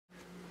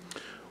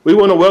We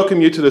want to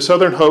welcome you to the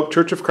Southern Hope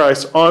Church of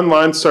Christ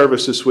online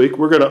service this week.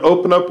 We're going to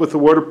open up with a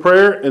word of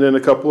prayer and then a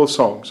couple of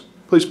songs.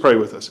 Please pray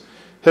with us.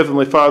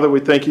 Heavenly Father,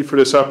 we thank you for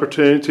this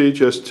opportunity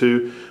just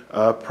to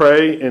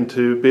pray and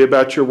to be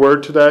about your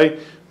word today.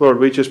 Lord,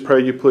 we just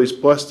pray you please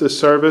bless this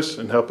service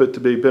and help it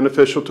to be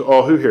beneficial to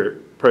all who hear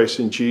it. Praise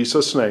in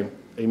Jesus' name.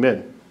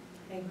 Amen.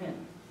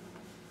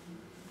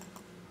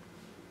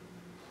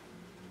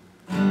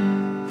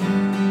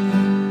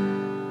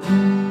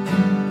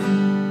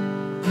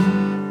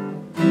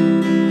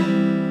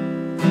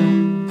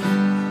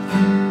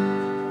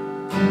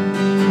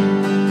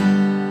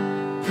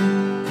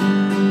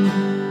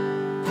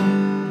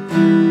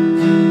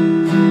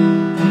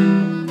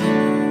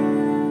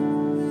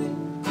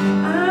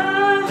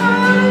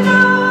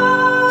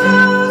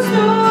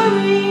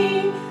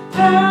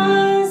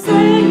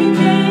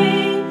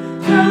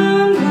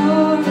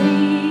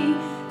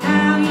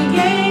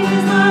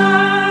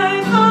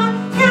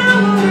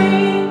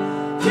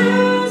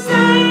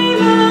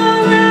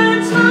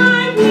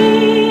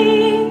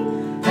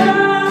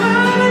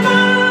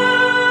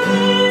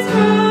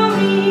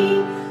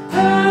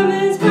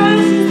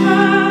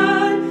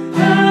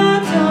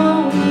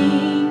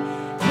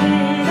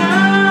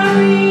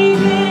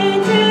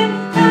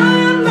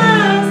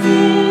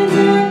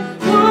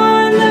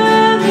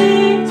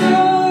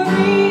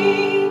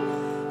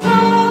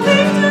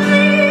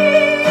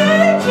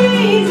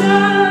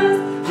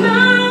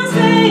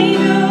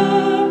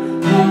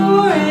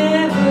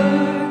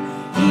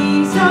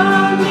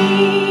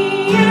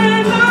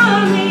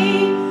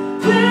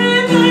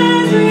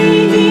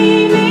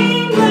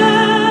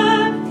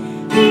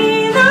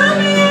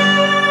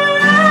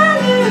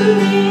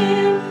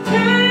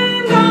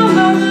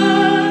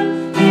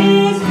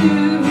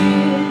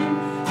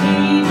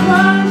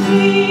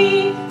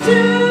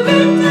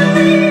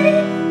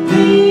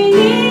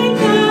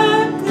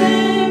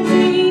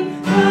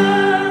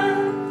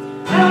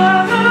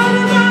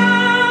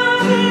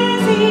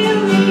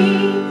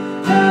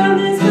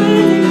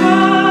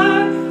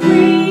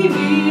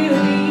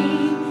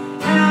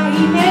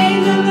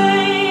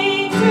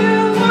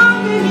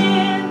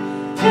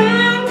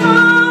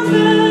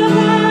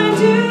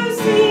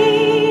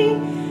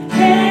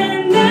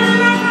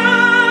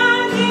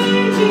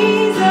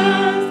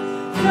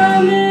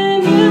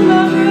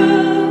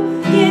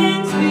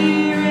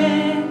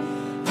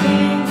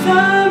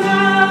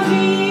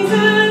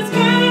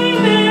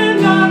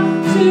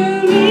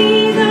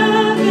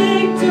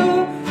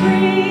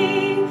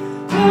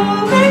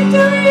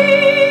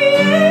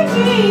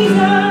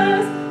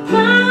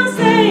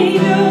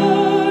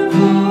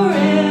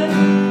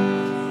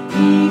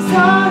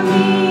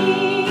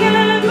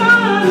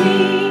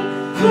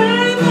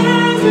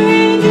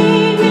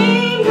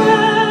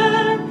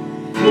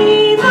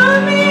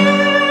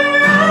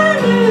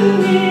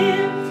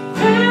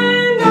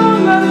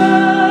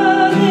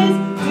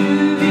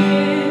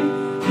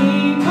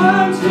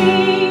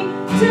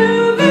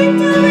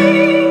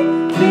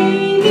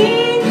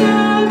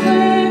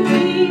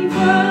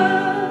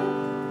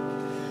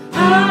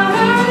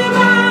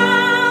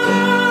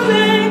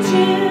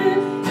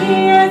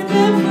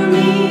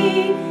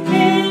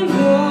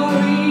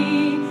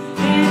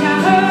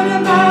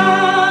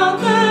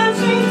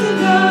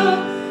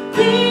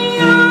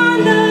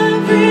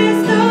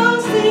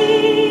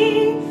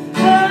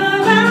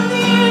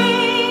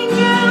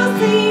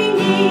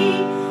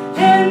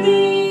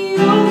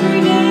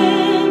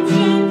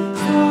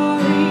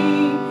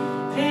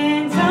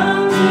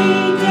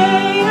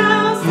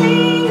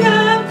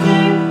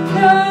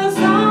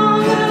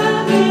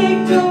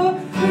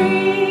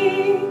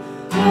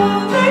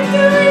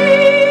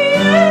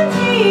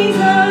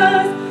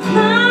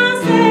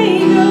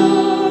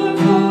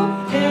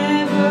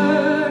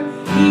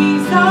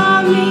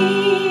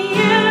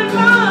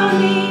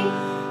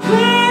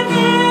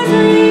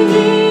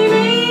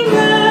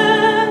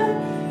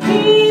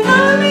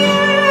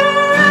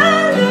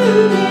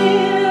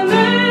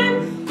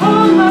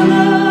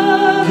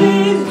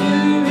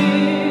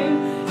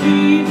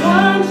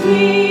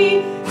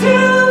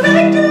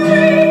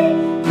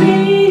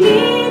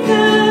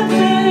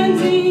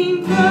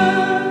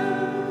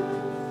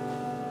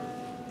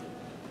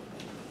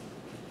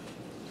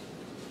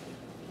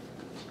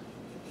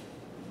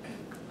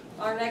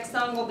 Our next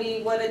song will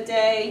be What a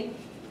Day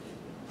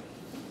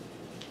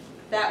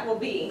That Will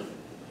Be.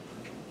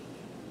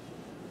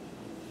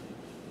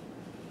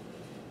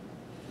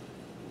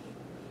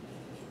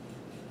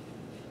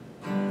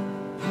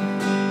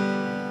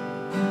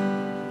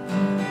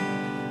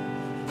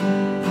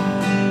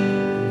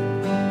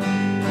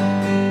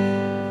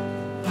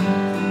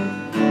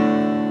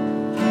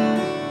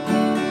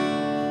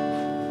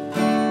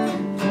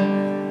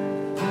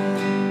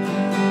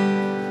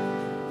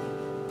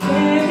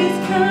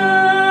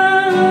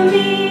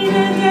 Coming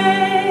a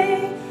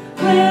day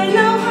when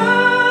no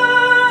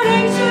heart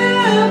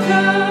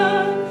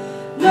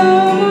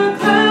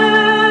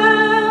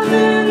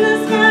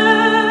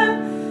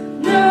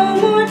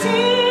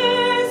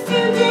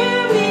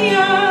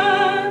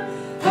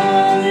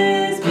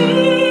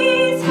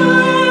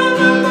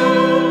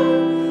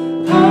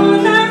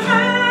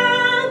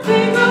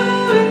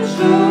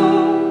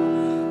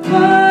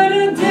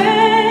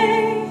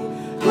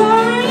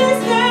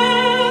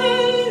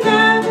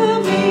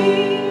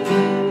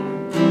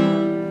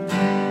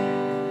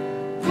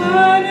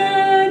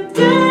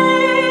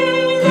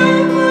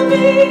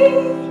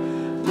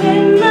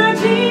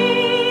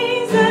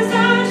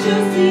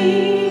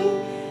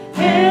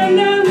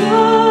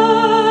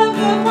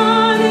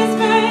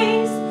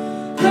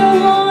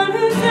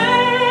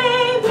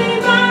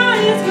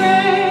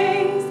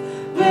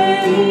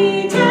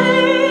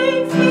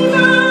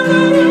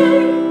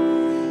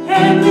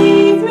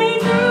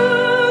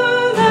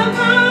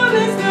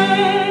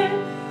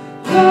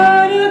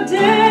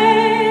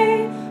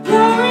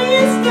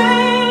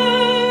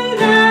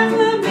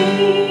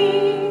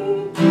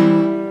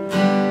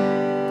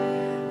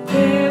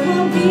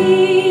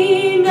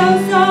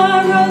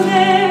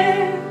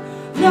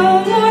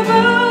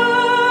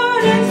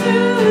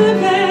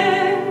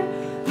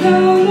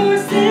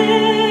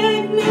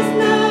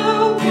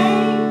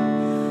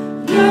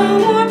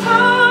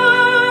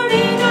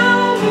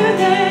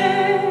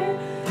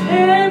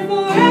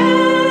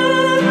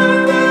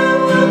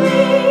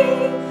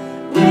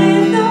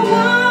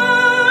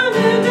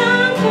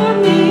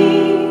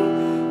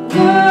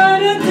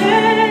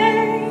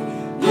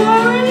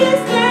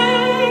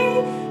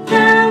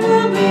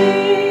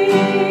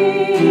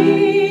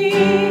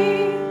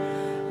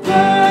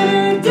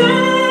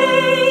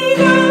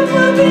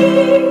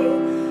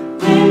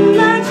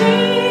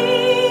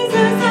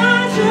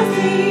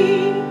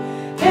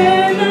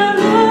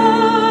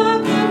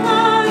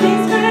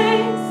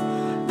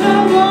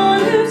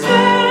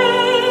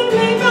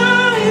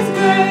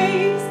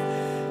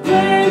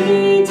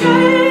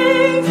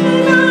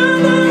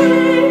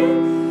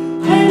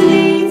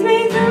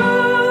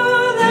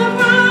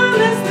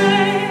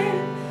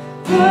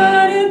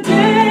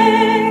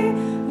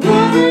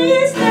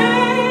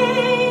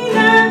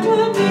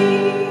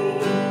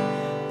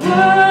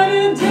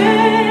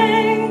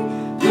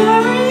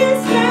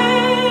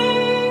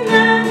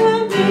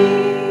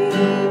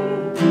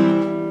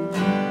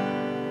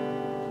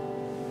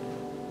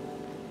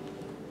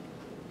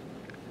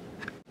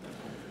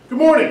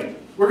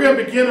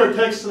begin our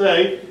text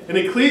today in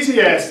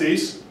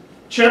Ecclesiastes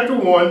chapter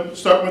 1,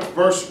 starting with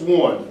verse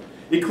 1.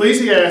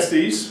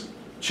 Ecclesiastes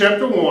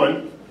chapter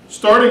 1,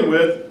 starting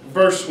with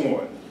verse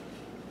 1.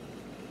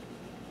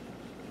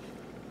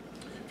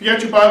 If you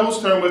got your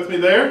Bibles, turn with me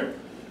there.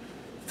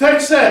 The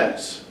text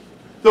says,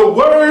 "The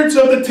words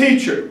of the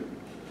teacher,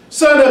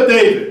 son of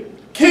David,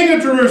 king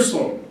of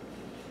Jerusalem,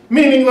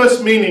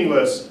 meaningless,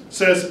 meaningless,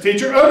 says the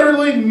teacher,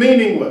 utterly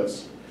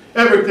meaningless.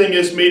 Everything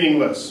is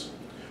meaningless.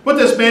 What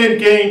does man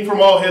gain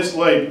from all his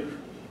labor,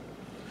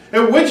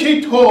 at which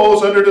he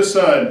toils under the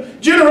sun?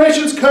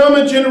 Generations come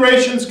and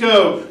generations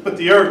go, but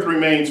the earth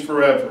remains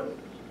forever.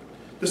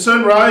 The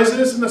sun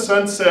rises and the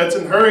sun sets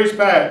and hurries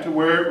back to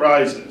where it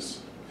rises.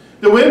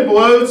 The wind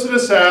blows to the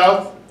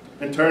south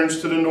and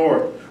turns to the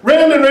north.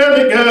 Round and round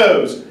it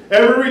goes,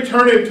 ever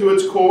returning to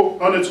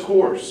on its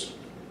course.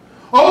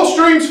 All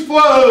streams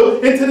flow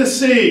into the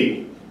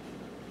sea,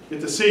 yet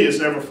the sea is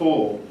never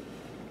full.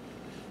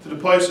 To the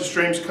place the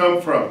streams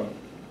come from,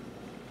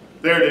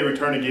 there they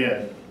return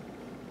again.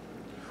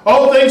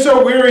 All things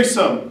are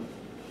wearisome.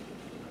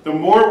 The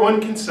more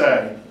one can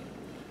say,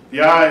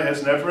 the eye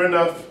has never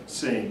enough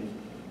seen.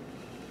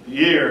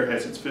 The ear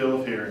has its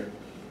fill of hearing.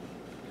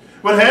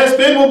 What has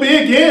been will be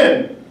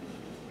again.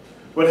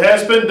 What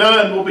has been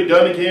done will be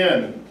done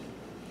again.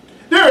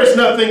 There is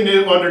nothing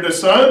new under the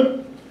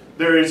sun.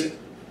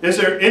 Is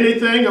there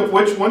anything of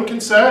which one can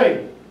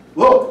say,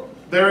 look,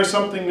 there is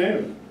something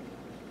new?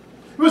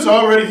 It was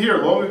already here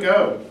long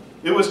ago.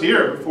 It was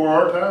here before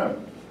our time.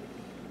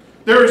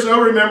 There is no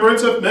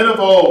remembrance of men of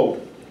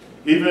old,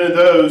 even in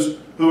those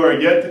who are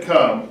yet to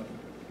come,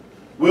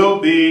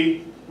 will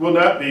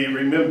not be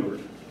remembered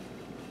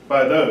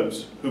by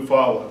those who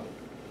follow."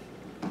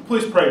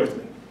 Please pray with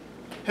me.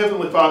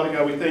 Heavenly Father,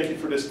 God, we thank you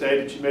for this day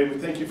that you made. We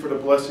thank you for the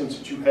blessings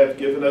that you have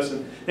given us.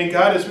 And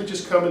God, as we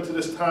just come into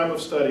this time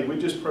of study, we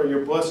just pray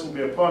your blessing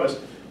be upon us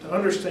to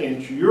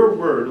understand your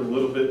word a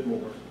little bit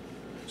more.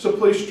 So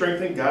please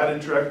strengthen, guide,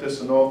 and direct us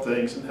in all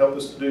things and help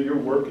us to do your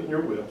work and your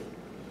will.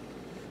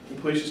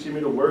 And please just give me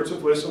the words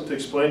of wisdom to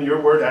explain your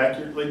word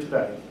accurately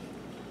today.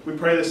 We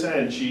pray this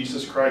in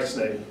Jesus Christ's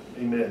name.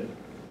 Amen.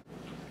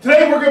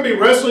 Today we're going to be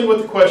wrestling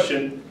with the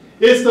question,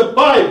 is the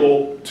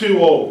Bible too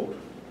old?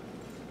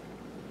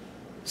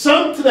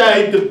 Some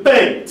today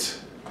debate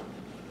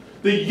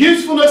the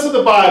usefulness of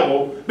the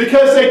Bible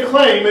because they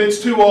claim it's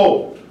too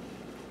old.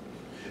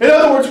 In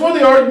other words, one of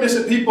the arguments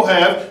that people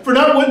have for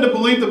not wanting to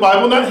believe the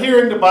Bible, not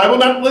hearing the Bible,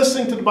 not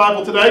listening to the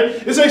Bible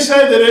today, is they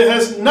say that it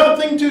has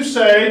nothing to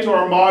say to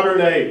our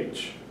modern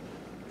age.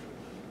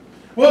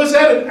 Well, is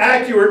that an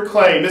accurate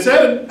claim? Is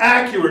that an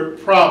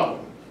accurate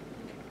problem?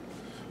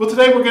 Well,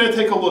 today we're going to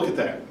take a look at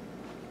that.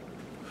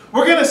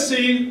 We're going to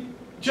see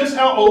just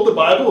how old the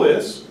Bible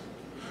is.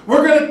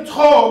 We're going to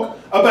talk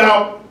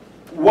about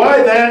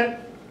why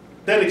that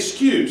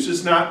excuse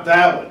is not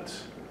valid.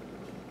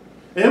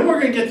 And then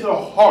we're going to get to the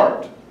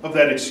heart of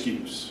that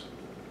excuse.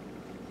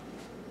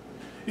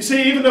 You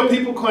see, even though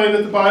people claim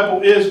that the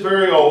Bible is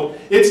very old,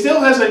 it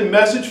still has a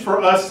message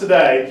for us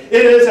today.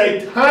 It is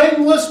a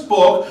timeless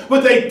book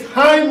with a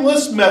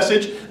timeless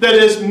message that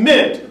is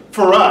meant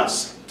for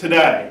us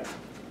today.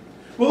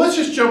 Well, let's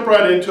just jump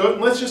right into it,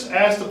 and let's just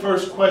ask the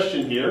first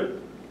question here.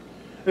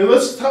 And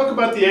let's talk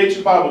about the age of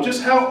the Bible.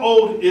 Just how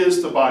old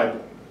is the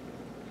Bible?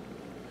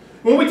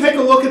 When we take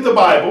a look at the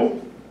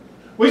Bible,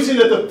 we see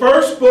that the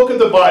first book of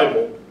the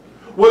Bible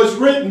was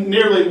written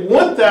nearly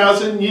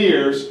 1,000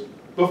 years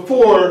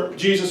before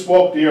Jesus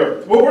walked the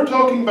earth. What we're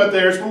talking about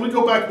there is when we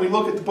go back and we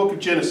look at the book of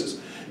Genesis.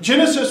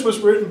 Genesis was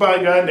written by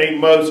a guy named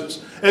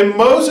Moses. And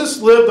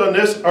Moses lived on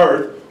this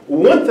earth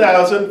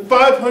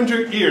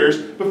 1,500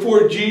 years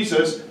before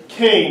Jesus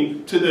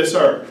came to this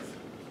earth.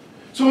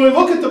 So when we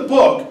look at the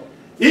book,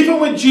 even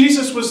when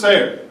Jesus was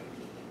there,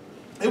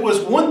 it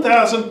was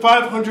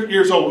 1,500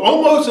 years old,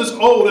 almost as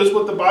old as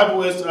what the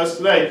Bible is to us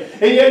today.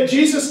 And yet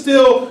Jesus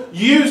still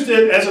used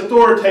it as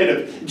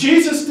authoritative.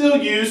 Jesus still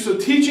used the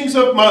teachings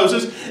of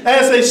Moses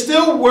as they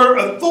still were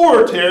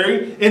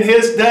authoritative in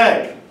his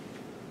day.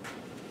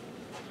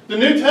 The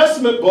New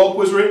Testament book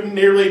was written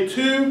nearly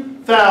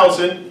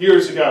 2,000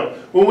 years ago.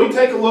 When we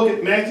take a look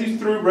at Matthew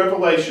through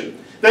Revelation,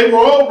 they were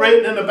all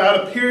written in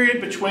about a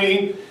period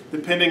between,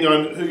 depending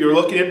on who you're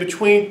looking at,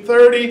 between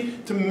 30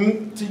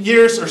 to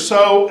years or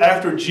so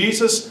after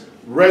Jesus'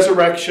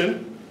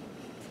 resurrection.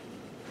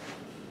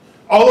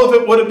 All of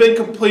it would have been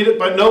completed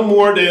by no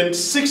more than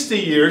 60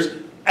 years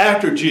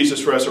after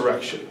Jesus'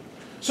 resurrection.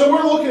 So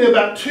we're looking at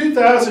about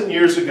 2,000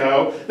 years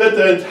ago that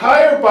the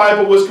entire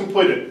Bible was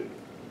completed.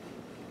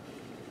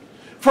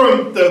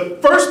 From the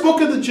first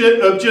book of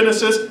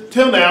Genesis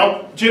till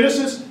now,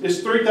 Genesis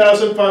is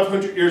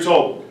 3,500 years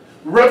old.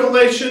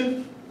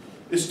 Revelation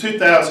is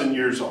 2,000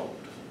 years old.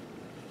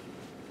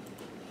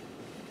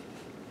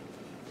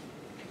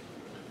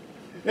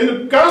 In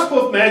the Gospel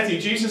of Matthew,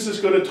 Jesus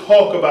is going to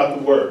talk about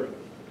the Word.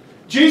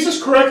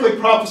 Jesus correctly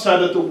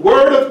prophesied that the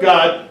Word of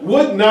God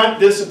would not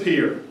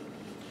disappear.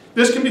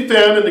 This can be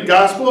found in the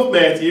Gospel of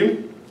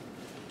Matthew,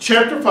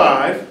 chapter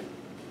 5,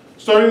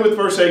 starting with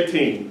verse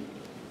 18.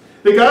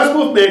 The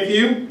Gospel of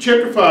Matthew,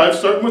 chapter 5,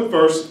 starting with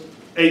verse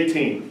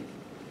 18.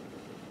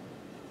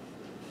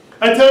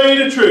 I tell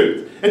you the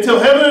truth, until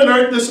heaven and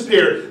earth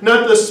disappear,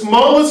 not the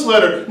smallest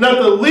letter,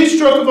 not the least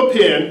stroke of a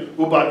pen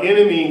will by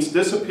any means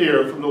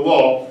disappear from the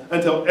law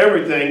until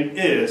everything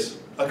is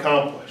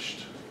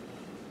accomplished.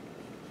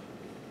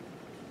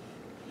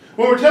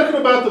 When we're talking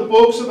about the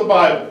books of the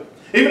Bible,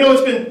 even though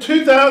it's been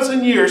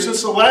 2,000 years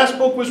since the last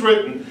book was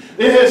written,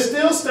 it has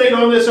still stayed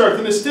on this earth,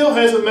 and it still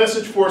has a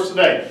message for us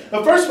today.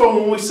 Now, first of all,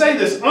 when we say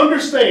this,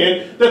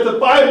 understand that the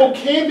Bible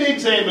can be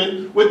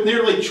examined with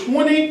nearly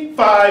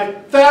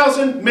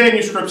 25,000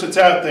 manuscripts that's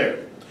out there.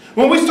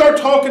 When we start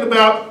talking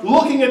about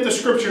looking at the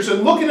Scriptures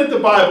and looking at the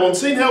Bible and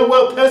seeing how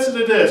well tested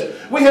it is,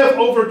 we have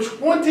over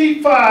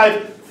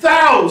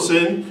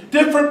 25,000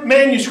 different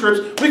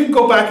manuscripts we can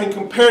go back and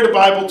compare the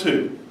Bible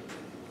to,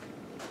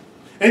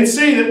 and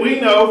see that we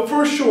know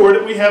for sure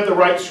that we have the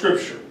right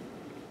Scripture.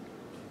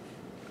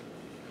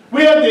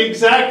 We have the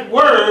exact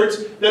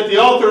words that the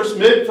authors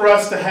meant for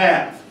us to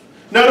have.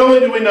 Not only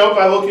do we know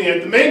by looking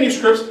at the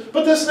manuscripts,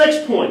 but this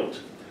next point.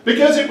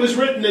 Because it was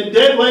written in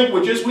dead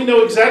languages, we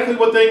know exactly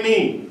what they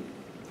mean.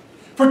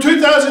 For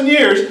 2,000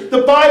 years,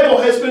 the Bible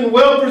has been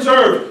well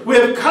preserved. We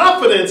have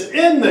confidence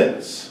in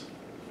this.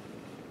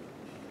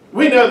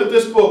 We know that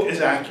this book is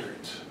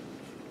accurate.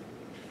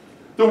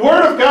 The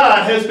Word of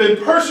God has been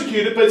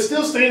persecuted, but it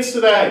still stands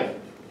today.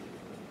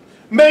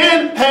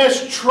 Man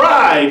has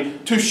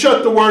tried to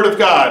shut the Word of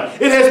God.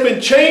 It has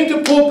been chained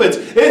to pulpits.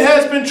 It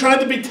has been trying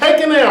to be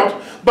taken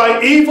out by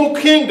evil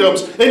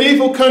kingdoms and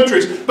evil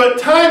countries. But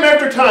time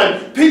after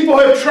time, people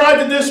have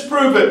tried to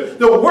disprove it.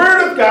 The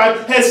Word of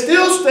God has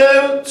still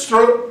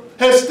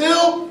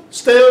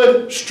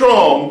stood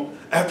strong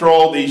after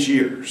all these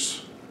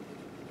years.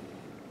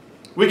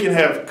 We can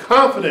have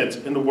confidence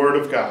in the Word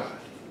of God.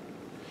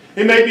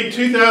 It may be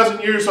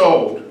 2,000 years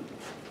old,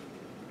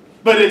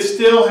 but it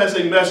still has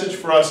a message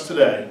for us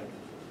today.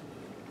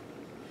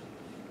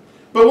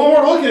 But when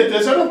we're looking at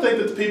this, I don't think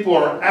that the people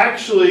are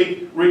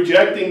actually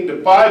rejecting the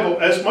Bible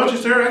as much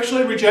as they're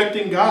actually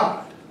rejecting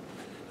God.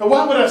 Now,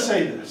 why would I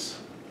say this?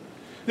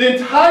 The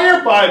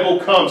entire Bible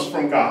comes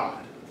from God.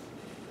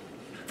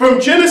 From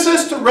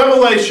Genesis to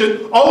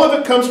Revelation, all of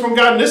it comes from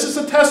God. And this is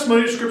the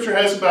testimony the Scripture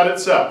has about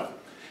itself.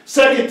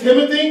 2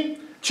 Timothy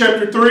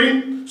chapter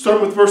 3,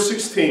 starting with verse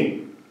 16.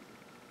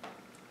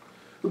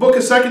 The book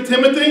of 2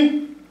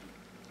 Timothy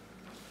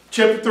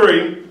chapter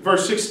 3,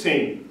 verse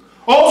 16.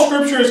 All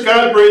Scripture is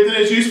God-breathed and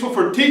is useful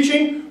for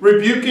teaching,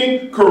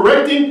 rebuking,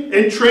 correcting,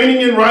 and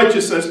training in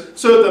righteousness,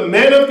 so that the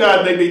man of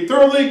God may be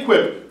thoroughly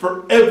equipped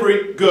for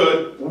every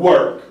good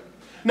work.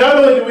 Not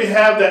only do we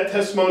have that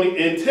testimony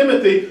in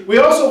Timothy, we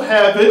also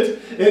have it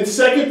in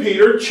 2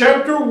 Peter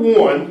chapter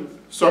 1,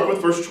 start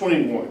with verse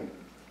 21.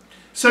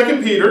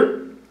 2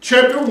 Peter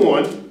chapter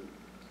 1,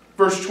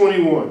 verse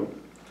 21.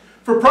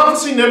 For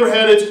prophecy never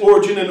had its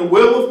origin in the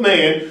will of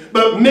man,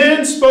 but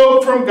men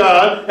spoke from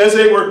God as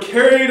they were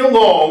carried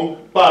along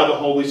by the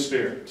Holy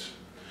Spirit.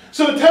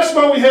 So the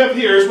testimony we have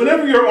here is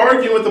whenever you're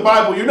arguing with the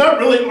Bible, you're not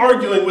really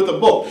arguing with a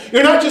book.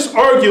 You're not just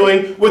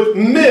arguing with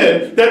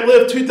men that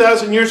lived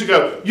 2,000 years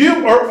ago.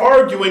 You are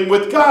arguing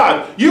with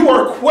God. You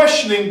are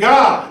questioning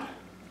God.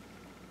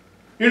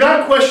 You're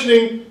not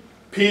questioning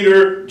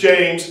Peter,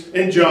 James,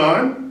 and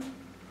John,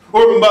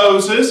 or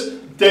Moses,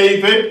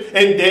 David,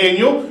 and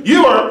Daniel.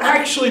 You are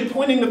actually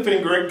pointing the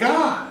finger at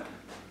God,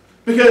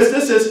 because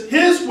this is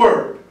His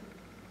Word.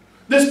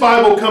 This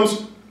Bible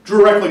comes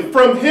directly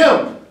from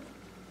Him.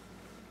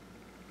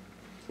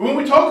 When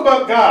we talk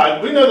about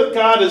God, we know that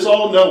God is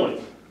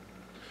all-knowing,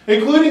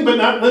 including but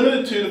not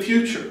limited to the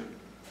future.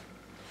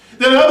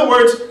 In other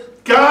words,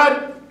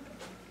 God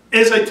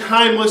is a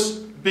timeless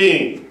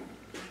being.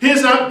 He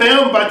is not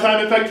bound by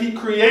time. In fact, He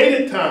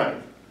created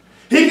time.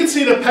 He can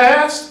see the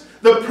past,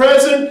 the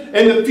present,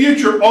 and the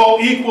future all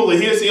equally.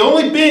 He is the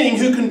only being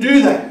who can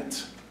do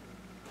that.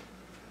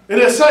 And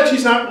as such,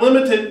 He's not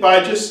limited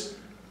by just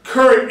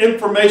current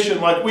information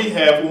like we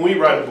have when we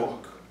write a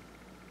book.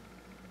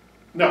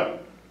 No.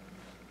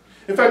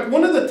 In fact,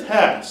 one of the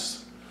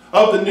tests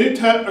of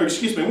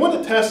the one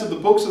of the tests of the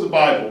books of the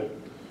Bible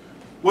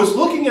was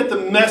looking at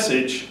the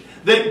message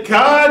that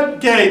God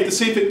gave to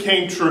see if it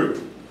came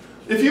true.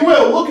 If you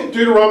will, look at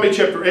Deuteronomy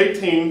chapter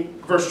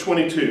 18, verse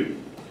 22.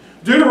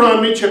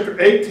 Deuteronomy chapter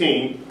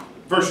 18,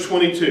 verse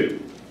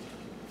 22.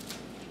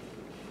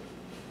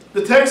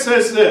 The text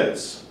says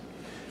this: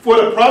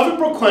 For the prophet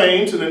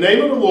proclaims in the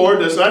name of the Lord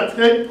does not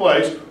take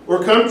place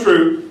or come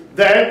true,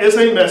 that is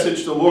a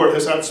message the Lord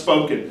has not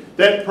spoken.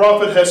 That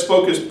prophet has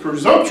spoken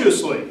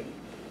presumptuously.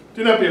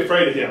 Do not be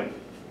afraid of him.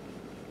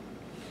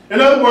 In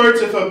other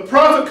words, if a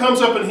prophet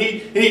comes up and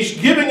he's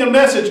giving a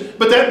message,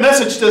 but that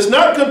message does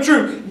not come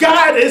true,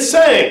 God is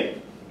saying,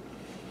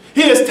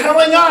 He is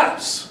telling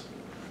us,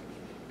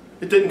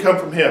 it didn't come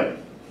from him.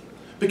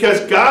 Because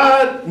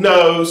God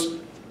knows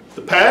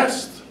the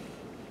past,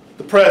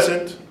 the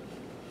present,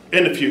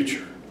 and the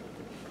future.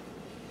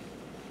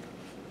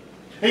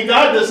 And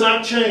God does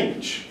not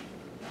change.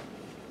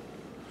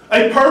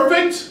 A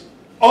perfect,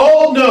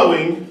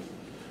 all-knowing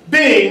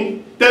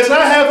being does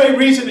not have a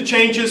reason to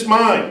change His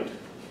mind.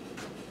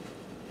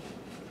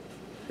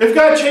 If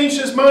God changed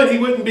his mind, he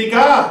wouldn't be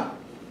God.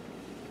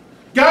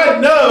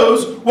 God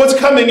knows what's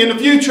coming in the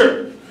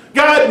future.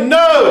 God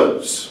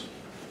knows.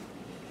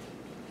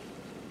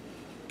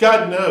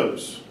 God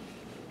knows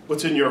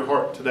what's in your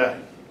heart today.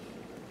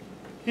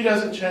 He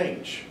doesn't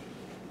change.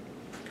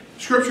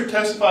 Scripture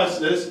testifies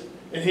to this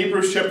in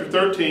Hebrews chapter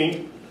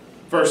 13,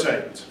 verse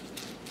 8.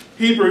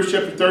 Hebrews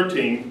chapter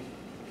 13,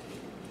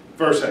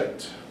 verse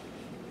 8.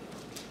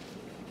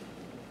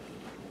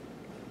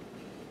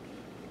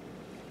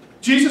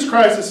 Jesus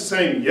Christ is the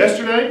same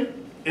yesterday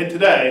and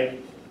today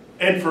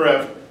and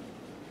forever.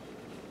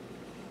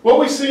 What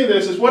we see in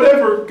this is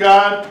whatever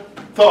God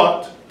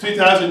thought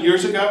 2,000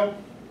 years ago,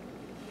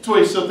 that's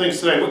what he still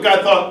thinks today. What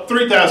God thought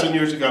 3,000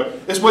 years ago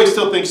is what he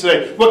still thinks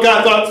today. What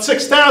God thought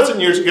 6,000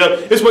 years ago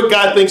is what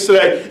God thinks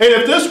today. And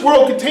if this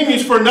world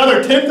continues for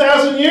another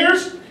 10,000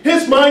 years,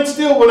 his mind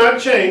still will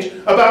not change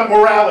about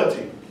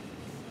morality,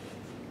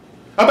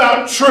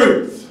 about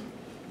truth,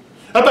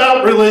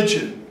 about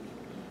religion.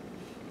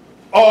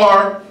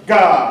 Our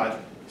God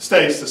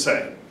stays the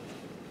same.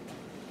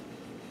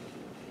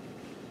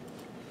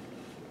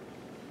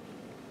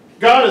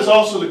 God is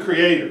also the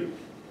creator.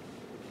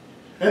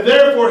 And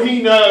therefore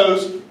he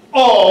knows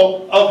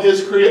all of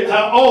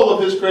how all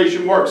of his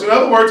creation works. In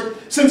other words,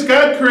 since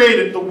God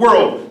created the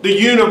world, the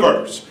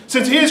universe,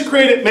 since he has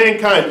created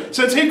mankind,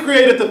 since he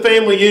created the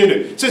family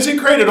unit, since he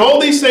created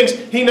all these things,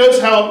 he knows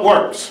how it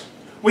works.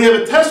 We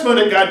have a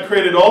testimony that God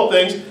created all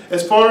things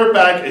as far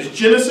back as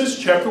Genesis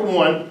chapter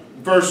 1,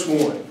 verse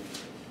 1.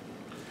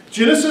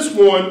 Genesis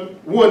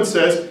 1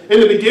 says, in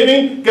the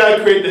beginning,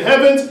 God created the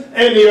heavens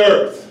and the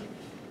earth.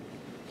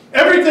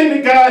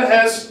 Everything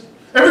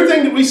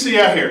that we see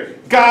out here,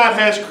 God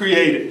has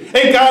created.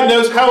 And God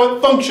knows how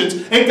it functions.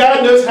 And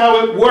God knows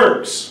how it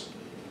works.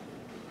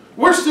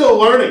 We're still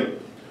learning.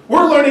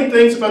 We're learning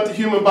things about the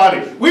human body.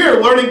 We are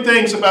learning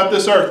things about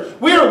this earth.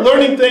 We are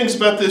learning things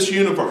about this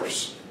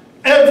universe.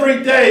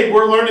 Every day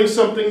we're learning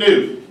something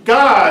new.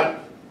 God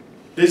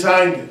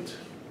designed it.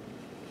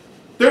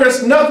 There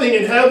is nothing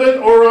in heaven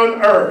or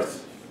on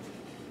earth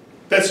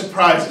that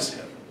surprises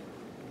him.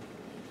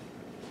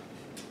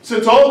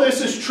 Since all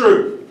this is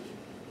true,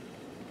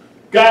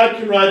 God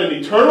can write an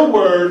eternal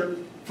word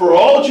for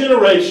all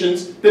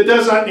generations that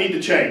does not need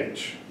to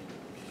change.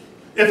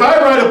 If I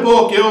write a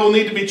book, it will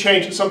need to be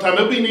changed at some time.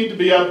 It will need to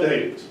be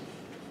updated.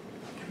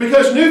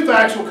 Because new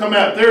facts will come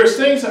out. There are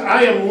things that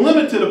I am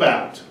limited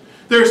about.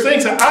 There's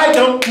things that I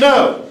don't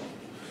know.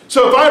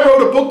 So if I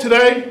wrote a book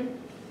today,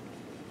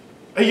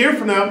 a year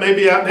from now it may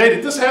be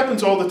outdated. This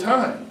happens all the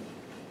time.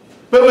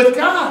 But with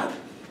God,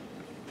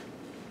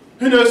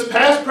 who knows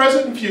past,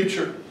 present, and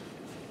future,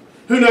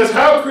 who knows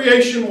how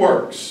creation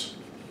works,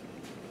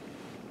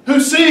 who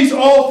sees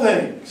all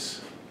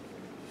things,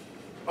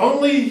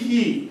 only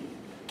he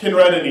can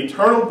write an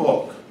eternal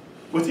book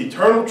with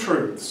eternal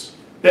truths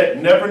that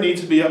never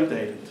needs to be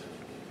updated,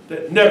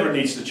 that never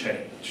needs to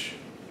change.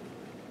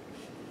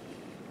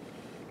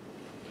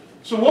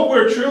 So what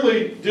we're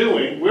truly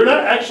doing, we're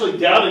not actually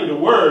doubting the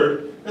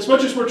Word as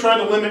much as we're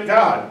trying to limit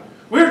God.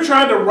 We're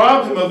trying to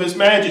rob him of his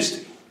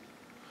majesty.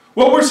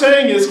 What we're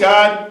saying is,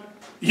 God,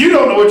 you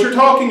don't know what you're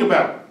talking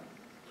about.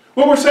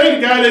 What we're saying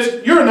to God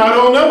is, you're not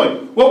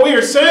all-knowing. What we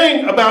are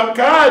saying about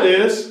God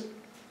is,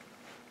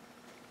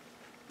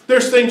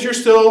 there's things you're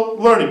still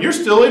learning. You're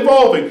still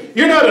evolving.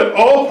 You're not an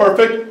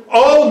all-perfect,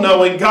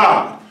 all-knowing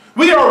God.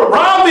 We are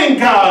robbing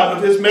God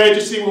of his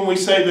majesty when we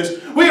say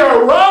this. We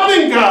are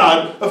robbing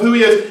God of who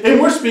he is,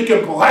 and we're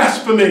speaking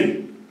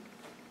blasphemy.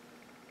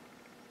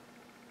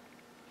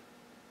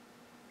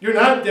 You're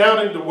not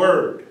doubting the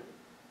Word.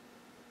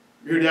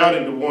 You're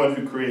doubting the one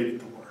who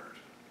created the Word.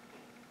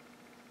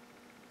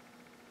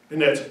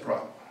 And that's a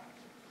problem.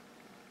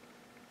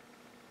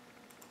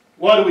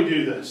 Why do we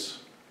do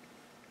this?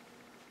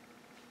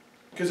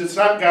 Because it's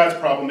not God's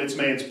problem, it's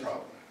man's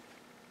problem.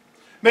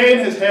 Man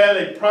has had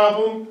a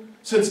problem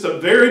since the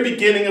very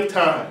beginning of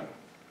time.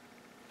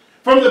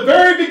 From the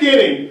very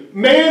beginning,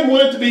 man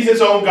wanted to be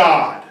his own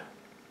God.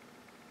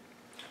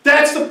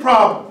 That's the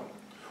problem.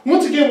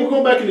 Once again, we're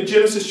going back into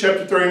Genesis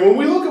chapter 3. And when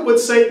we look at what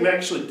Satan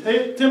actually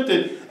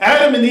tempted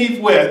Adam and Eve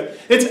with,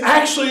 it's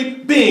actually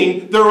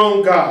being their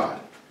own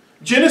God.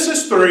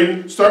 Genesis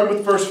 3, starting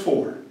with verse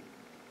 4.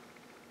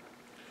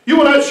 You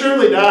will not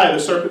surely die, the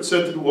serpent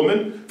said to the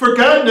woman, for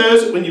God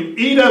knows that when you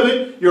eat of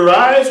it, your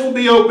eyes will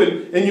be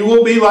opened, and you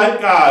will be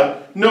like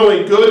God,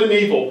 knowing good and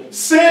evil.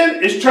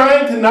 Sin is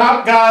trying to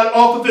knock God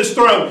off of his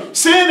throne.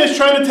 Sin is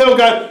trying to tell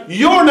God,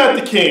 you're not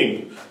the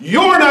king.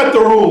 You're not the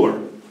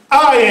ruler.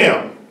 I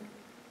am.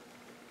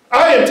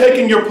 I am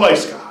taking your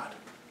place, God.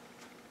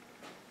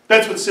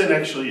 That's what sin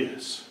actually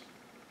is.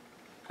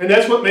 And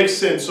that's what makes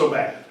sin so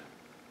bad.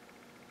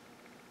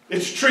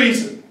 It's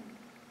treason.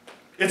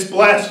 It's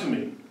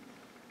blasphemy.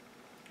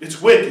 It's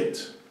wicked.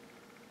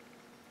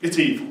 It's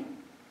evil.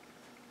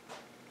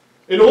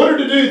 In order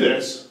to do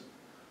this,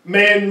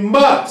 man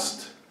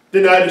must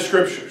deny the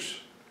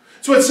Scriptures.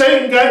 That's what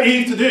Satan got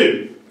Eve to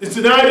do, is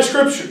deny the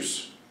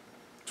Scriptures.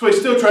 That's what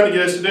he's still trying to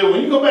get us to do.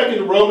 When you go back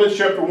into Romans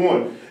chapter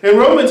 1, and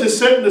Romans is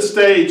setting the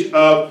stage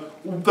of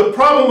the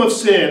problem of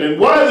sin and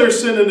why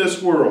there's sin in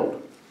this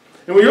world.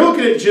 And when you're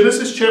looking at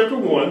Genesis chapter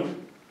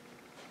 1,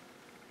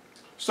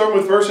 starting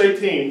with verse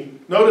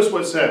 18, notice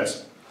what it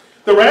says.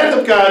 The wrath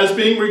of God is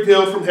being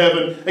revealed from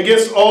heaven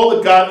against all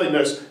the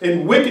godliness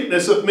and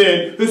wickedness of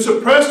men who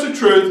suppress the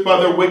truth by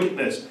their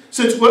wickedness,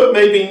 since what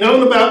may be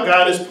known about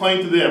God is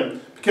plain to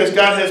them, because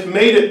God has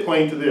made it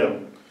plain to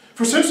them.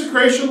 For since the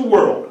creation of the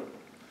world,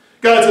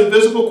 God's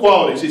invisible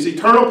qualities, His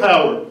eternal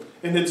power,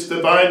 and His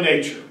divine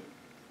nature,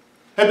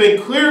 have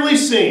been clearly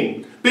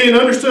seen, being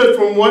understood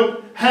from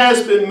what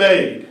has been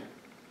made,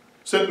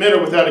 so that men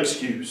are without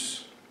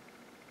excuse.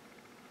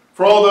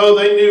 For although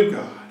they knew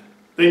God,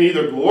 they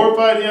neither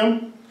glorified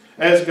Him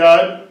as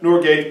God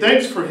nor gave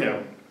thanks for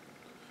Him.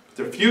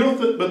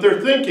 But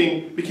their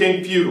thinking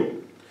became futile,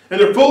 and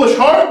their foolish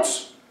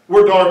hearts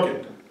were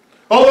darkened.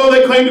 Although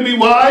they claimed to be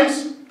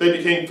wise, they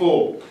became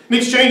fooled, and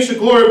exchanged the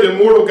glory of the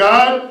immortal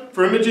God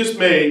for images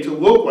made to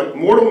look like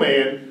mortal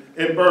man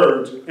and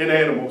birds and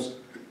animals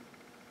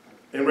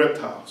and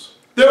reptiles.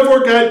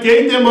 Therefore God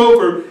gave them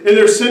over in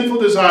their sinful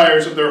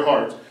desires of their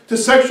hearts to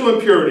sexual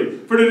impurity,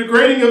 for the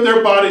degrading of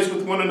their bodies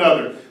with one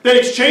another. They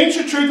exchanged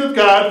the truth of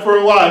God for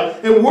a lie,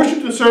 and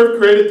worshipped and served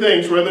created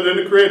things rather than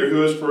the Creator,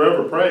 who is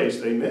forever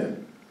praised.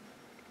 Amen.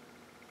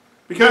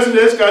 Because of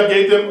this, God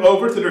gave them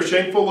over to their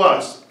shameful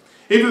lusts.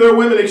 Even their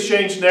women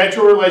exchanged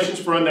natural relations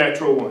for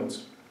unnatural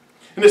ones.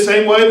 In the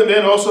same way, the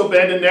men also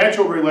abandoned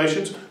natural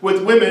relations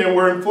with women and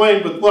were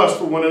inflamed with lust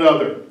for one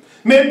another.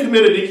 Men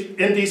committed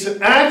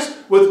indecent acts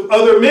with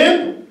other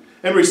men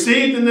and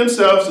received in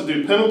themselves the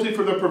due penalty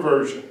for their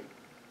perversion.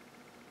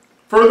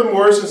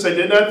 Furthermore, since they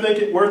did not think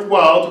it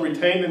worthwhile to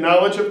retain the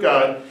knowledge of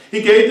God,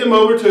 He gave them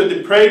over to a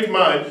depraved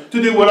mind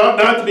to do what ought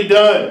not to be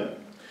done.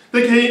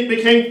 They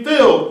became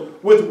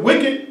filled with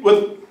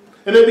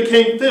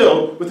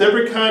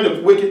every kind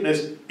of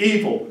wickedness,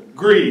 evil,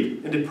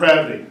 greed, and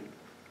depravity.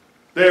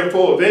 They are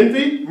full of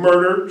envy,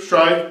 murder,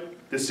 strife,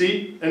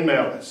 deceit, and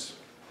malice.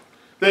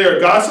 They are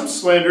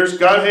gossips, slanderers,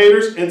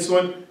 God-haters,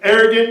 insolent,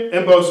 arrogant,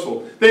 and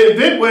boastful. They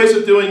invent ways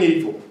of doing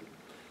evil.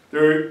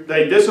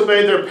 They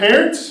disobey their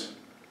parents.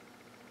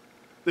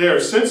 They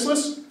are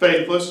senseless,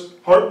 faithless,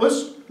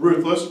 heartless,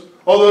 ruthless.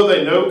 Although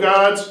they know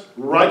God's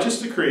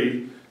righteous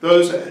decree,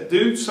 those that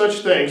do such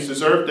things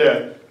deserve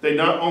death. They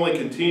not only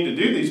continue to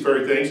do these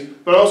very things,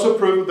 but also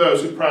prove of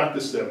those who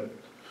practice them.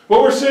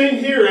 What we're seeing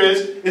here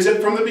is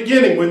that from the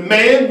beginning, when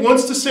man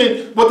wants to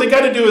sin, what they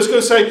got to do is go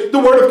say, the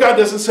Word of God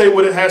doesn't say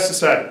what it has to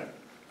say.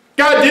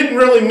 God didn't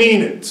really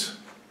mean it.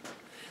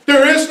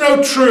 There is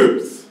no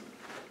truth.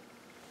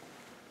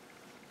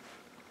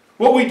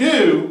 What we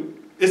do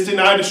is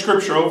deny the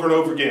Scripture over and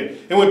over again.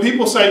 And when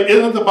people say,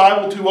 isn't the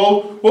Bible too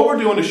old? What we're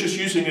doing is just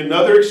using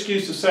another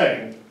excuse of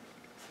saying,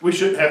 we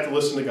shouldn't have to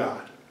listen to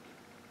God.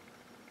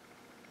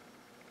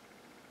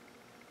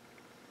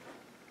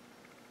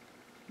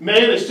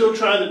 Man is still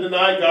trying to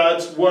deny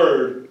God's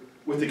Word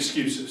with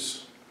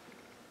excuses.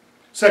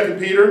 2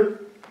 Peter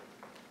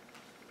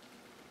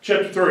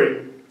chapter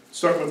 3,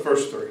 starting with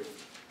verse 3.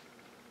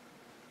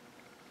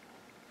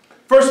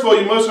 First of all,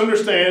 you must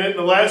understand that in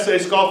the last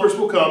days scoffers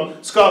will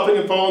come, scoffing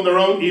and following their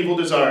own evil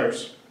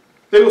desires.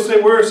 They will say,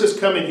 where is this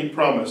coming He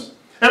promised?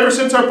 Ever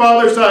since our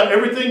fathers died,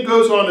 everything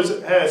goes on as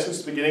it has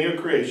since the beginning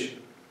of creation.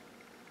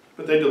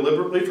 But they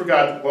deliberately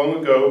forgot that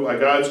long ago, by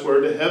God's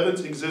word, the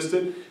heavens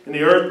existed, and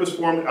the earth was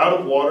formed out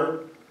of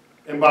water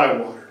and by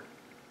water.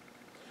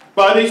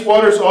 By these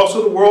waters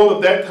also the world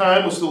of that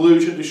time was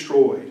delusion and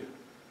destroyed.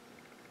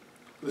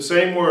 The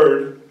same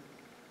word,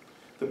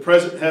 the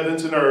present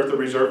heavens and earth are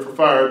reserved for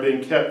fire,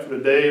 being kept for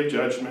the day of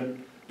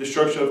judgment,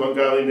 destruction of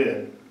ungodly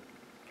men.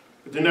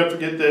 But do not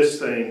forget this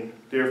thing,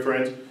 dear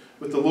friends.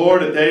 With the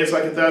Lord, a day is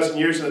like 1,000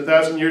 years, and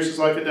 1,000 years is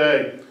like a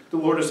day. The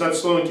Lord is not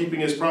slow in keeping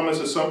His promise,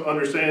 as some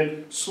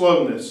understand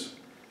slowness.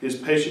 He is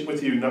patient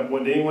with you, not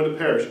wanting anyone to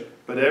perish,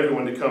 but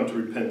everyone to come to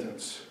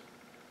repentance.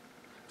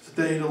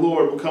 The day of the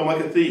Lord will come like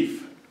a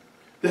thief.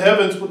 The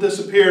heavens will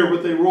disappear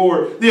with a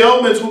roar. The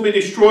elements will be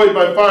destroyed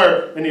by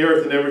fire, and the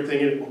earth and everything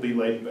in it will be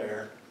laid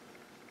bare.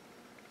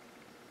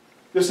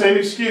 The same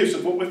excuse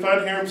of what we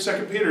find here in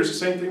 2 Peter is the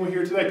same thing we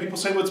hear today. People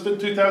say, well, it's been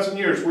 2,000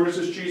 years. Where is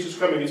this Jesus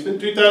coming? It's been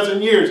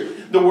 2,000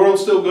 years. The world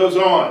still goes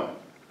on.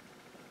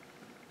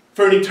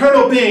 For an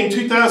eternal being,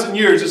 2,000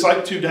 years is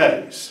like 2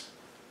 days.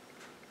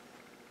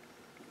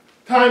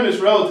 Time is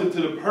relative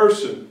to the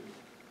person.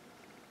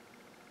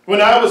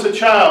 When I was a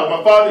child,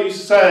 my father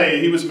used to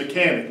say, he was a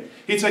mechanic.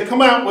 He'd say,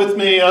 come out with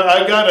me.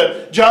 I got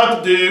a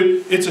job to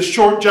do. It's a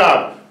short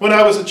job. When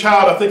I was a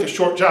child, I think a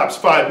short job is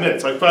 5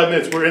 minutes. Like 5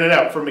 minutes, we're in and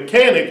out. For a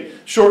mechanic,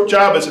 short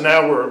job is an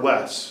hour or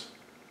less.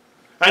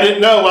 I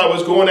didn't know I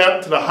was going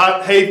out to the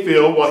hot hay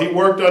field while he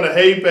worked on a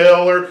hay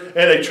baler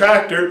and a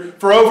tractor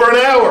for over an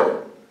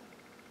hour.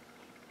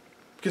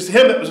 Because to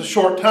him, that was a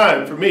short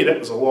time. For me, that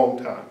was a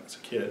long time as a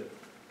kid.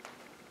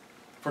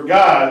 For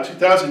God,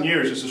 2,000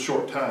 years is a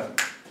short time.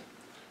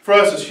 For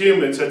us as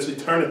humans, that's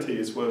eternity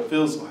is what it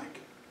feels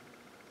like.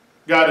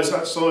 God is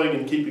not slowing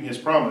in keeping His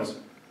promise.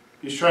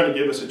 He's trying to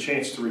give us a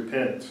chance to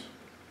repent.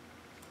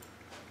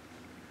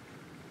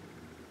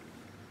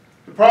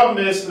 The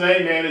problem is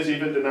today man is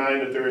even denying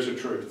that there is a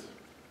truth.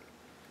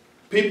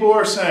 People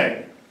are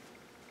saying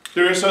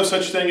there is no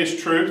such thing as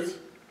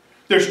truth.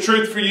 There's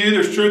truth for you,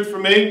 there's truth for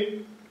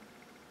me.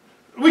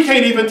 We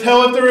can't even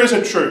tell if there is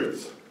a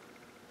truth.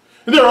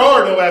 There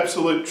are no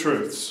absolute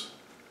truths.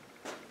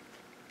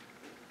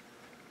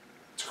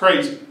 It's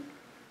crazy.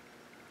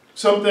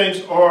 Some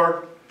things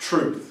are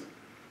truth.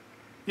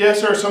 Yes,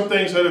 there are some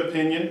things that are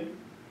opinion.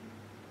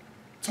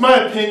 It's my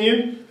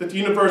opinion that the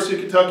University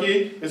of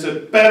Kentucky is a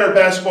better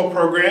basketball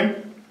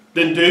program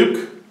than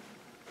Duke.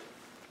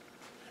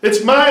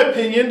 It's my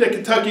opinion that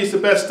Kentucky is the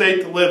best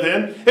state to live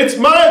in. It's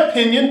my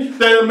opinion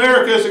that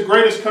America is the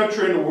greatest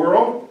country in the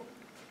world.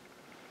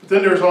 But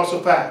then there's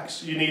also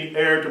facts. You need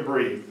air to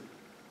breathe.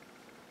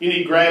 You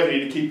need gravity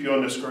to keep you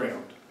on this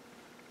ground.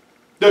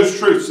 Those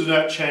truths do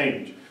not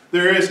change.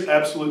 There is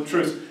absolute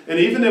truth. And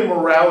even in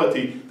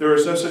morality, there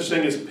is no such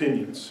thing as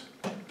opinions.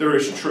 There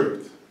is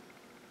truth.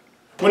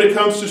 When it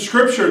comes to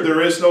Scripture, there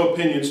is no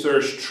opinions. There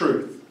is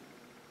truth.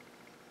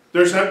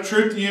 There's not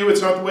truth to you. It's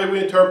not the way we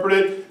interpret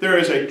it. There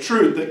is a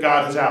truth that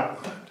God has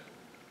outlined.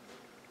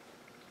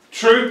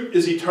 Truth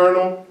is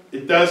eternal.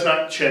 It does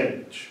not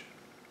change.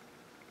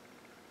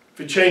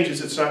 If it changes,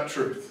 it's not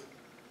truth.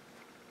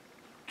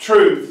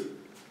 Truth,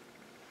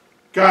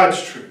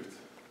 God's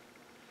truth,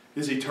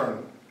 is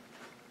eternal.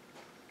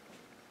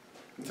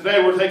 And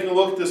today we're taking a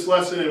look at this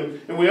lesson,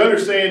 and we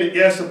understand that,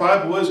 yes, the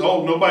Bible is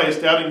old. Nobody is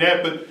doubting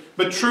that,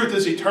 but truth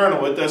is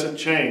eternal. It doesn't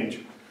change.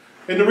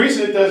 And the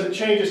reason it doesn't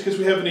change is because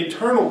we have an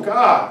eternal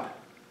God.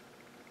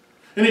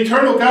 An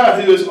eternal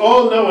God who is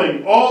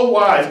all-knowing,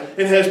 all-wise,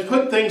 and has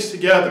put things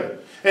together.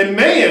 And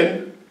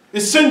man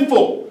is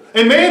sinful.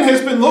 And man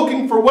has been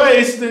looking for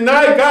ways to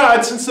deny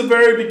God since the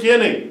very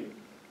beginning.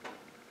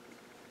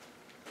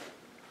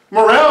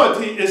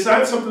 Morality is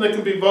not something that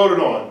can be voted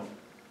on.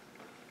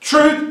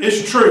 Truth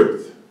is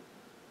truth.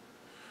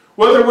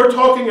 Whether we're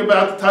talking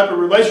about the type of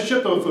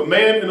relationship of a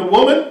man and a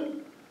woman,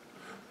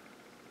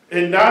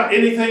 and not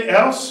anything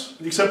else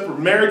except for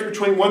marriage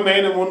between one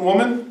man and one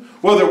woman,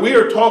 whether we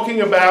are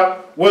talking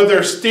about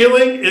whether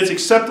stealing is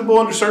acceptable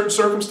under certain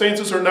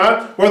circumstances or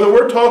not, whether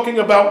we're talking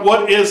about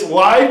what is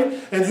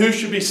life and who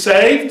should be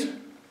saved,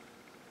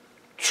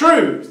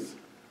 truth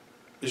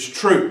is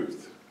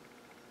truth.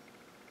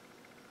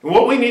 And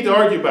what we need to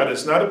argue about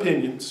is not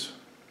opinions,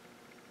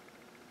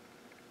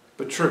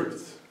 but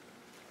truth.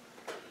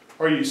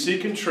 Are you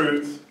seeking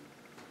truth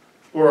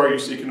or are you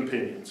seeking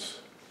opinions?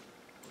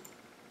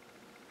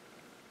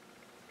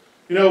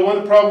 You know, one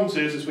of the problems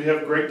is we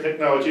have great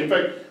technology. In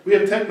fact, we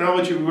have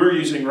technology we're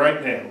using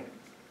right now.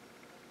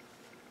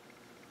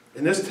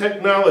 And this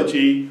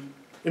technology,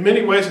 in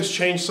many ways, has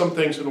changed some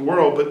things in the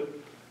world, but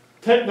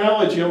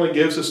technology only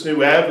gives us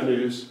new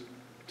avenues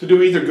to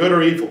do either good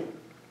or evil.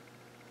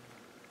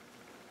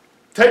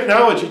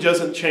 Technology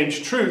doesn't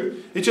change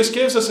truth. It just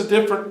gives us a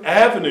different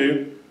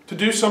avenue to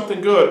do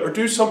something good or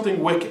do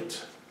something wicked.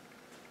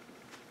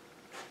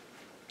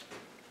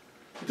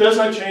 It does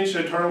not change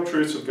the eternal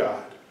truths of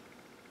God.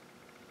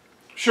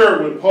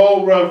 Sure, when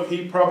Paul wrote,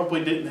 he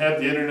probably didn't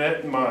have the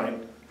internet in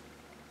mind.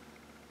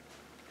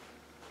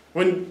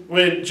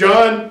 When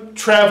John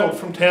traveled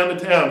from town to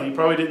town, he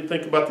probably didn't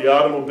think about the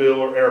automobile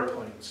or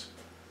airplanes.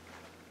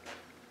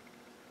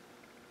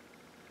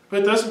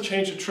 But it doesn't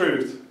change the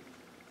truth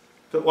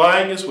that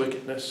lying is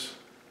wickedness,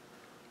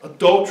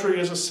 adultery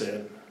is a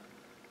sin,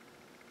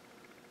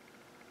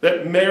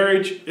 that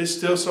marriage is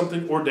still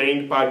something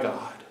ordained by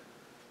God,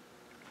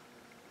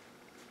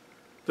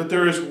 that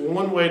there is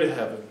one way to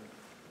heaven,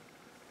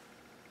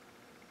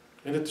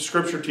 and that the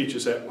Scripture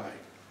teaches that way.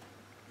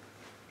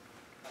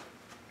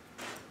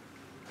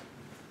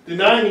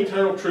 Denying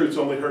eternal truths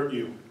only hurt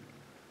you.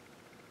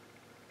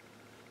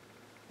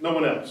 No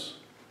one else.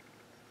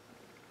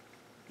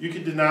 You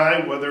can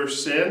deny whether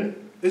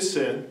sin is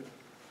sin.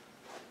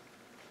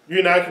 You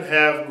and I can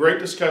have great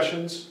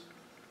discussions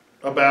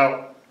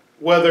about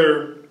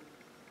whether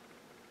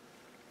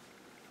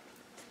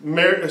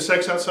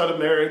sex outside of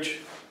marriage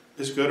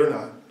is good or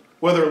not.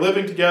 Whether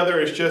living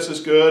together is just as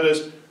good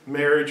as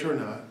marriage or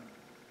not.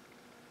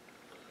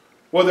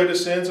 Whether the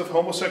sins of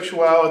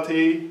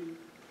homosexuality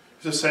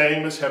is the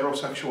same as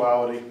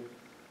heterosexuality.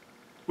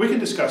 We can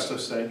discuss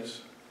those things.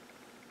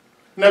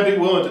 And I'd be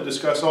willing to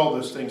discuss all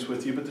those things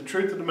with you, but the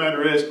truth of the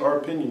matter is our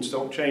opinions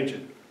don't change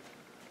it.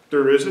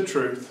 There is a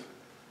truth.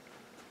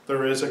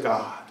 There is a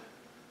God.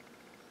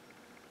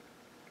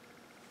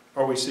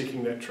 Are we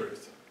seeking that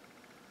truth?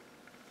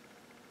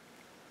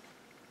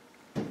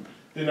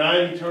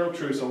 Denying eternal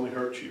truths only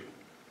hurts you.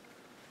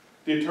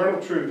 The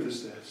eternal truth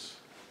is this.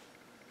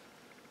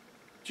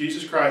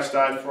 Jesus Christ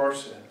died for our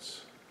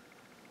sins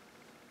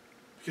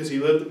because he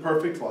lived the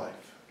perfect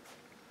life.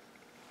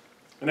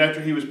 And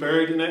after he was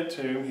buried in that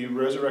tomb, he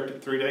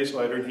resurrected 3 days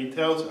later, and he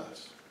tells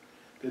us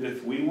that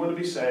if we want to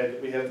be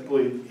saved, we have to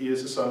believe he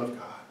is the Son of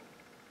God.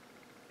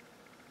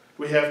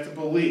 We have to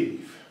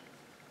believe.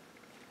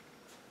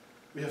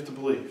 We have to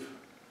believe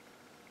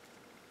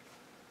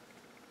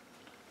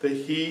that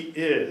he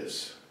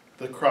is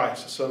the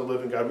Christ, the Son of the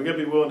living God. We've got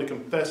to be willing to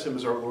confess him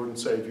as our Lord and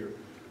Savior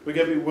We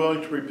got to be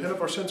willing to repent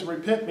of our sins. And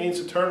repent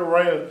means to turn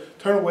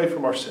away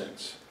from our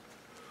sins.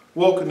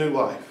 Walk a new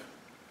life.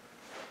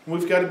 And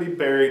we've got to be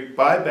buried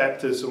by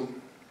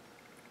baptism,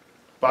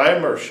 by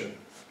immersion,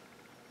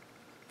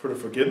 for the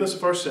forgiveness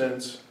of our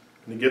sins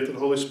and the gift of the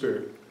Holy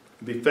Spirit,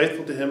 and be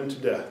faithful to Him to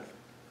death.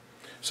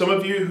 Some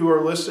of you who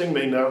are listening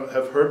may not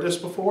have heard this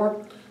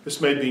before. This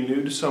may be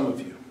new to some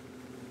of you.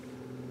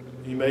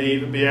 You may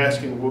even be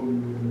asking,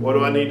 what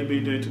do I need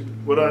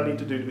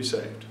to do to be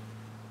saved?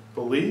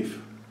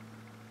 Believe,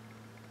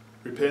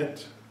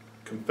 repent,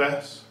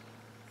 confess,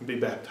 and be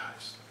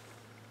baptized.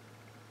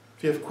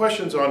 If you have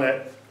questions on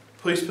that,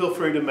 please feel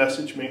free to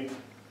message me.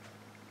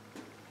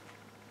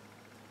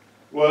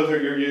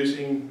 Whether you're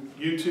using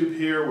YouTube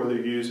here, whether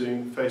you're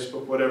using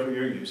Facebook, whatever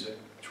you're using,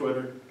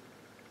 Twitter,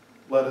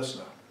 let us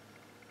know.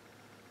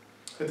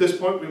 At this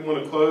point, we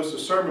want to close the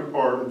sermon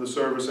part of the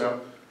service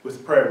out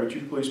with prayer. Would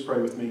you please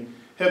pray with me?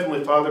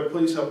 Heavenly Father,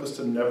 please help us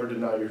to never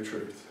deny your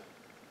truth.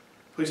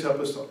 Please help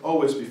us to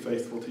always be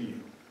faithful to you.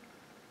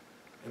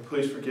 And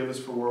please forgive us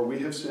for where we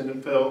have sinned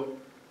and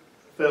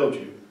failed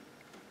you.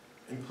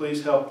 And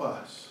please help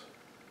us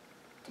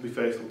to be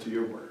faithful to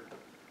your word.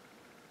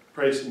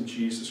 Praise in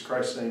Jesus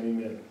Christ's name,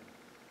 amen.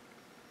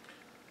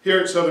 Here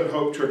at Southern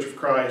Hope Church of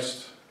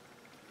Christ,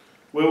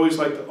 we always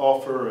like to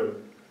offer an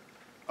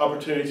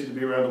opportunity to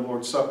be around the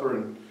Lord's Supper.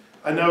 And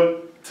I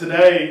know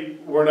today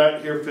we're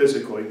not here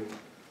physically.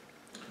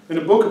 In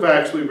the book of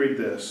Acts, we read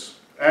this.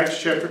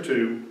 Acts chapter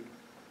 2,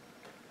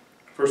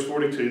 verse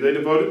 42. They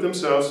devoted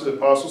themselves to the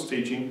apostles'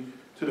 teaching,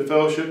 to the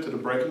fellowship, to the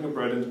breaking of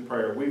bread, and to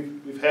prayer.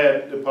 We've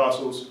had the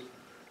apostles'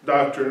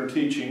 doctrine or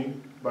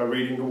teaching by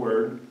reading the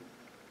word.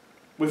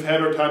 We've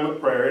had our time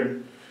of prayer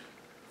and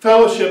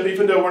fellowship.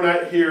 Even though we're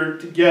not here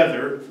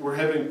together, we're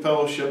having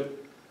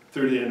fellowship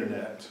through the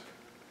internet.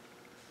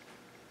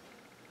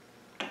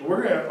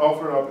 We're going to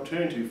offer an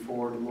opportunity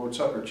for the Lord's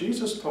Supper.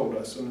 Jesus told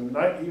us on the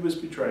night he was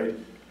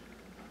betrayed,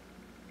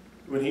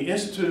 when he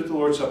instituted the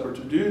Lord's Supper,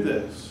 to do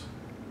this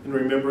in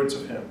remembrance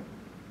of him.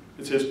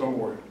 It's his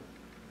memorial.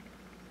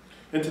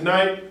 And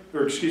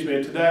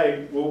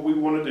today, what we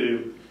want to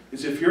do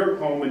is, if you're at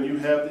home and you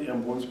have the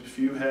emblems, if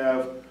you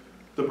have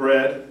the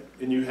bread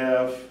and you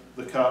have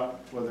the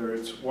cup, whether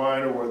it's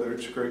wine or whether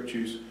it's grape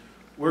juice,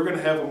 we're going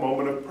to have a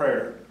moment of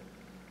prayer.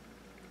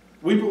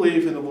 We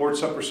believe in the Lord's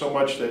Supper so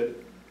much that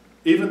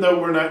even though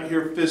we're not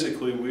here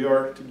physically, we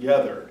are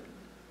together.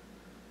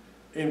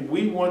 And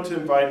we want to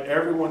invite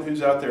everyone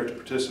who's out there to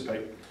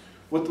participate.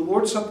 What the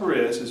Lord's Supper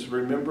is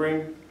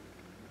remembering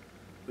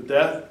the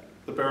death,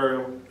 the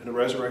burial, and the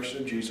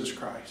resurrection of Jesus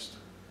Christ.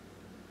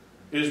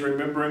 It is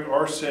remembering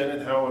our sin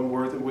and how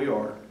unworthy we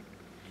are.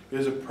 It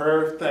is a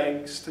prayer of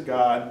thanks to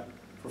God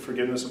for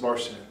forgiveness of our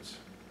sins.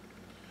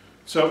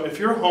 So if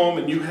you're home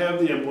and you have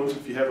the emblems,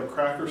 if you have a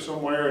cracker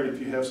somewhere, and if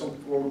you have some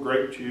form of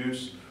grape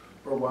juice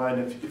or wine,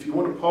 if you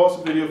want to pause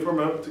the video for a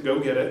moment to go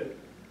get it,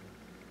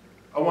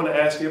 I want to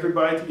ask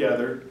everybody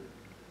together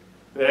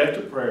that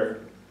after prayer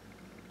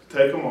to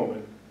take a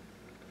moment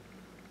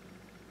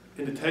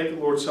and to take the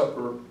Lord's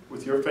Supper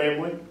with your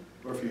family,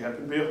 or if you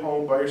happen to be at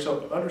home by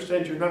yourself, but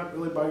understand you're not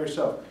really by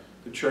yourself.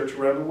 The church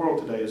around the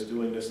world today is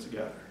doing this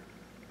together.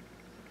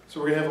 So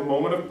we're going to have a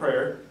moment of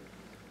prayer.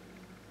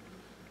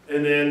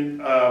 And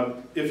then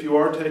if you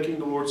are taking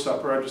the Lord's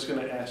Supper, I'm just going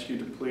to ask you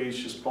to please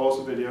just pause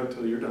the video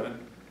until you're done,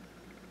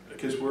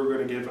 because we're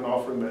going to give an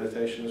offering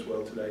meditation as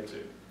well today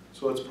too.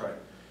 So let's pray.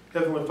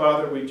 Heavenly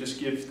Father, we just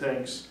give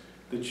thanks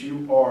that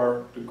you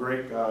are the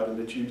great God and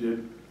that you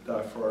did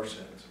die for our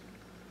sins.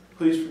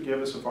 Please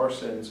forgive us of our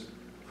sins.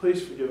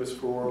 Please forgive us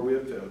for where we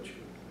have failed you.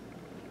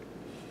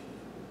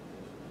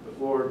 But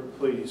Lord,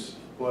 please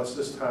bless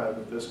this time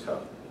with this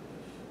cup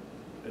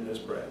and this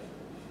bread.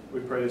 We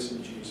pray this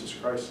in Jesus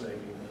Christ's name.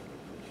 Amen.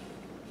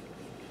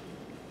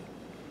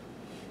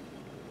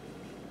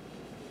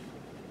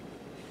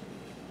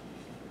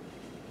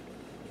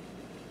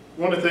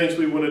 One of the things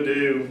we want to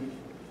do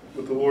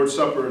with the Lord's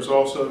Supper is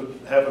also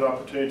have an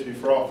opportunity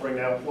for offering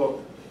out.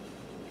 Well,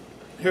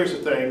 here's the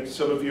thing.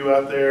 Some of you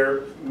out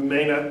there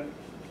may not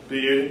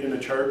be in the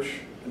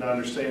church, and I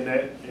understand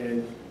that,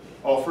 and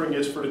offering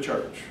is for the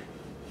church.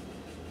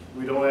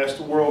 We don't ask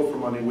the world for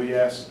money, we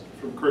ask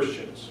from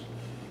Christians.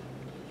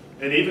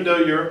 And even though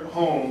you're at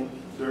home,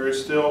 there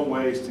is still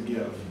ways to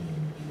give.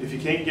 If you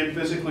can't give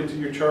physically to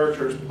your church,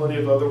 there's plenty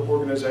of other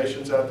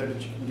organizations out there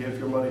that you can give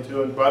your money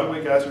to. And by the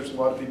way, guys, there's a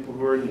lot of people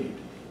who are in need.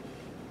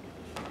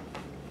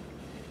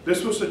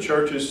 This was the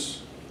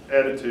church's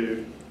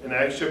attitude in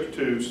Acts chapter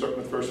 2, starting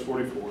with verse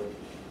 44.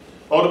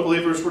 All the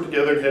believers were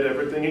together and had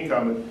everything in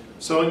common.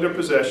 Selling their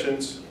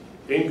possessions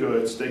and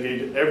goods, they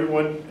gave to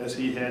everyone as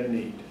he had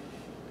need.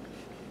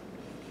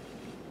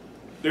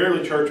 The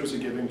early church was a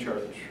giving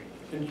church.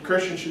 And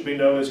Christians should be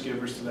known as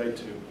givers today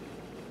too.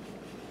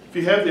 If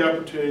you have the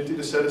opportunity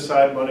to set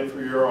aside money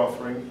for your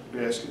offering,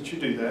 we ask that you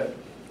do that.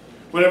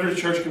 Whenever the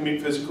church can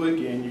meet physically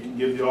again, you can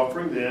give the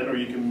offering then, or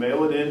you can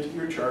mail it in to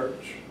your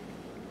church.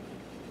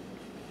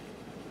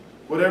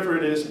 Whatever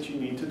it is that you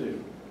need to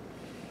do.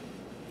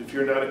 If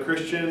you're not a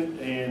Christian,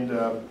 and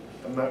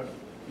I'm not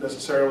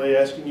necessarily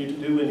asking you to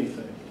do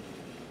anything,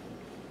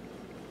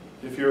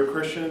 If you're a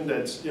Christian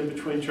that's in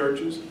between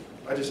churches,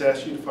 I just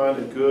ask you to find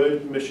a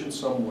good mission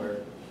somewhere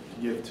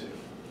to give to.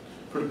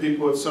 For the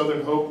people at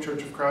Southern Hope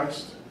Church of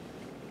Christ,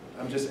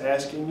 I'm just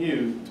asking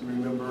you to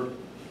remember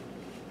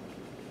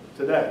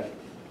today,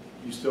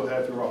 you still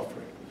have your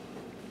offering.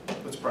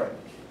 Let's pray.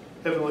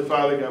 Heavenly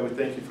Father, God, we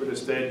thank you for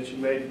this day that you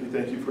made. We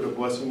thank you for the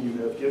blessing you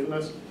have given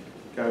us.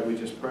 God, we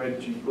just pray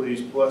that you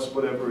please bless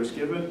whatever is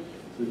given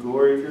to the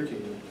glory of your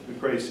kingdom. We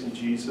pray this in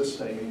Jesus'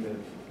 name,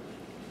 amen.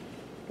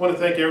 I want to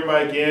thank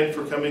everybody again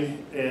for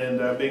coming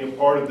and being a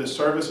part of this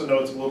service. I know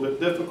it's a little bit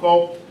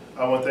difficult.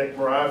 I want to thank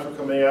Mariah for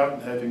coming out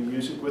and having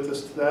music with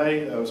us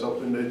today. I was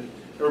hoping that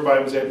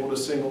everybody was able to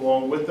sing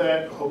along with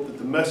that. I hope that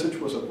the message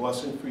was a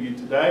blessing for you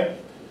today.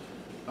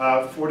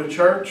 For the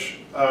church,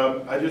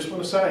 I just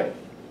want to say,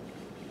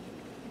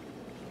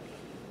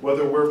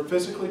 whether we're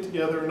physically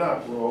together or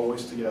not, we're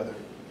always together.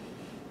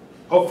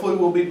 Hopefully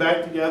we'll be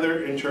back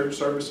together in church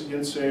service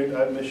again soon.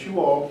 I miss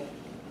you all.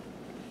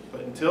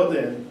 But until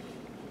then,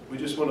 we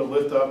just want to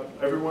lift up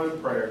everyone in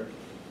prayer.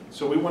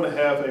 So we want to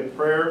have a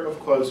prayer of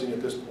closing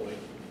at this point.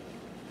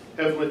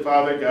 Heavenly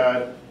Father,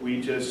 God,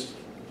 we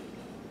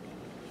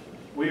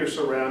are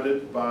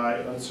surrounded by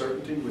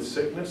uncertainty with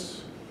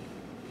sickness,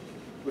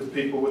 with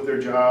people with their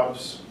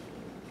jobs,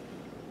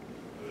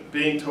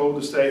 being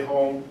told to stay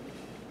home,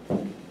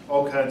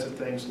 all kinds of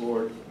things,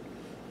 Lord.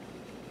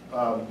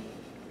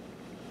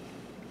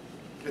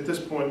 At this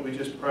point, we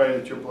just pray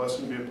that your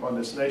blessing be upon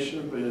this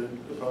nation,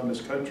 be upon this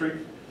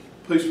country.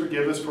 Please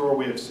forgive us for where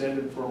we have sinned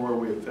and for where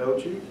we have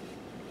failed you.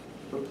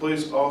 But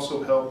please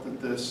also help that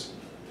this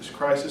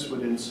crisis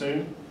would end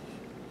soon.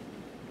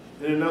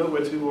 In another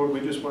way, too, Lord,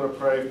 we just want to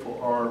pray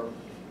for our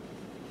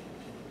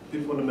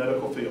people in the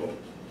medical field.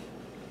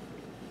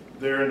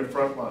 They're in the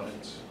front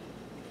lines.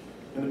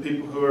 And the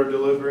people who are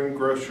delivering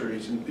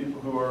groceries and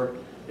people who are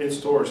in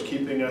stores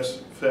keeping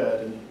us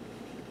fed.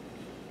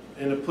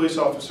 And the police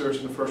officers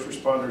and the first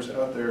responders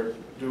out there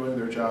doing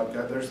their job.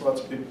 God, there's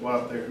lots of people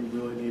out there who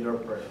really need our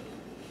prayer.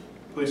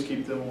 Please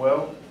keep them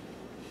well.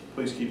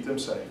 Please keep them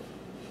safe.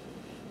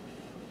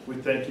 We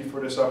thank you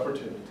for this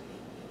opportunity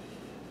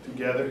to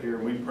gather here,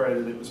 and we pray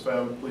that it was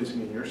found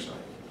pleasing in your sight.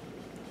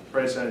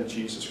 Praise that in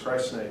Jesus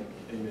Christ's name.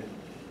 Amen.